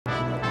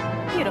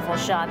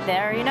Beautiful shot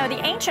there. You know,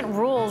 the ancient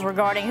rules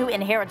regarding who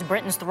inherits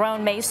Britain's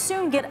throne may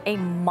soon get a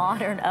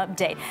modern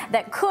update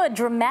that could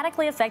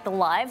dramatically affect the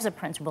lives of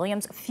Prince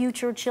William's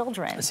future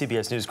children.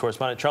 CBS News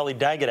correspondent Charlie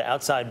Daggett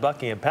outside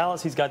Buckingham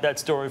Palace. He's got that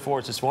story for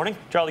us this morning.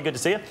 Charlie, good to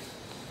see you.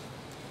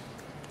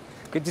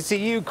 Good to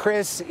see you,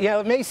 Chris. You know,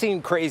 it may seem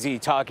crazy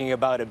talking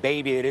about a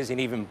baby that isn't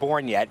even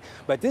born yet,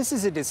 but this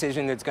is a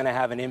decision that's going to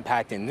have an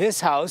impact in this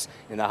House,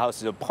 in the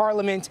Houses of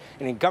Parliament,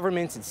 and in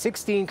governments in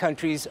 16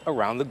 countries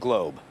around the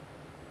globe.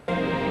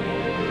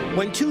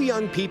 When two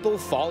young people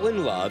fall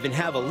in love and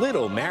have a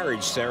little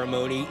marriage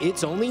ceremony,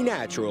 it's only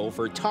natural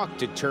for talk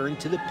to turn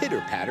to the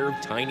pitter-patter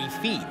of tiny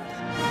feet.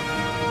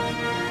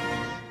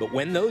 But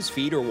when those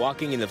feet are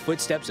walking in the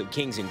footsteps of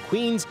kings and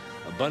queens,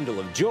 a bundle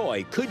of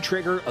joy could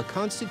trigger a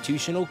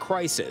constitutional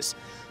crisis.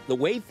 The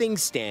way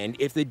things stand,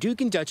 if the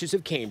Duke and Duchess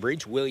of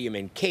Cambridge, William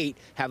and Kate,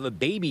 have a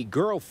baby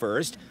girl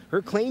first,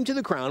 her claim to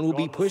the crown will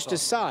be pushed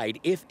aside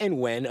if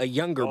and when a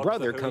younger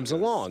brother comes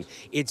along.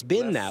 It's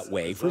been that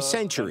way for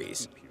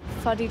centuries.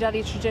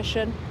 Fuddy-duddy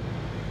tradition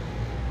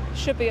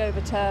should be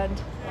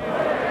overturned.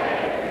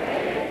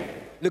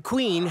 The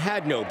Queen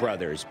had no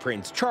brothers.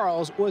 Prince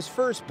Charles was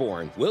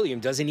firstborn. William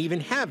doesn't even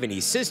have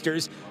any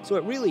sisters, so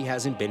it really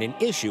hasn't been an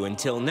issue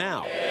until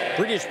now.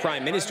 British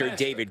Prime Minister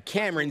David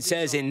Cameron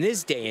says in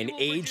this day and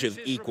age of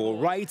equal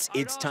rights,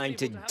 it's time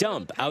to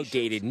dump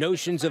outdated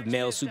notions of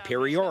male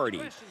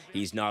superiority.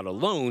 He's not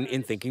alone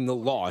in thinking the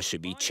law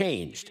should be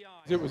changed.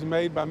 It was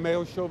made by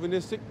male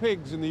chauvinistic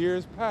pigs in the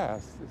years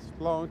past. It's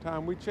a long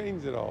time we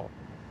changed it all.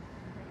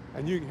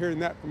 And you're hearing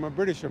that from a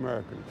British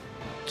American.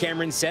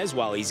 Cameron says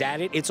while he's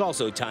at it, it's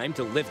also time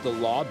to lift the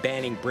law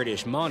banning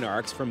British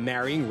monarchs from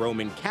marrying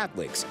Roman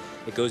Catholics.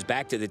 It goes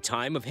back to the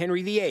time of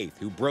Henry VIII,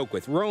 who broke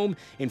with Rome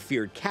and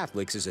feared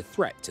Catholics as a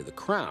threat to the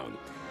crown.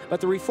 But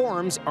the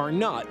reforms are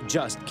not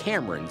just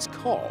Cameron's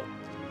call.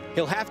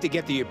 He'll have to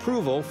get the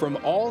approval from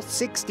all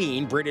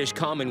 16 British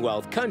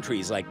Commonwealth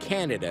countries like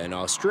Canada and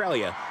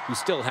Australia, who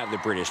still have the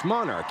British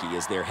monarchy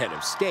as their head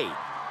of state.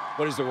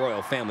 What does the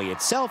royal family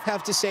itself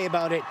have to say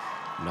about it?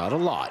 Not a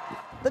lot.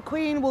 The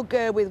Queen will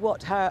go with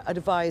what her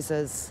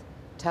advisors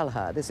tell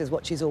her. This is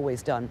what she's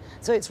always done.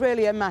 So it's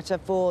really a matter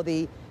for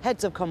the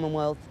heads of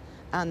Commonwealth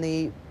and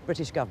the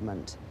British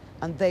government.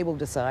 And they will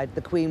decide.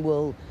 The Queen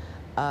will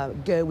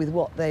go with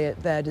what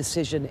their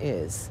decision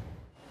is.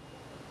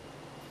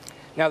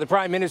 Now, the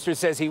Prime Minister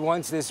says he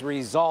wants this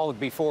resolved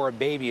before a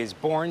baby is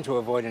born to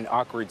avoid an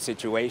awkward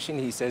situation.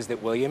 He says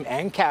that William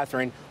and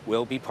Catherine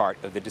will be part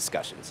of the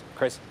discussions.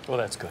 Chris? Well,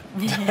 that's good.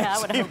 Yeah,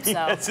 I would hope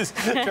so.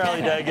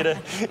 Charlie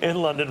Daggett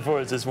in London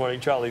for us this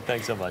morning. Charlie,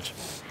 thanks so much.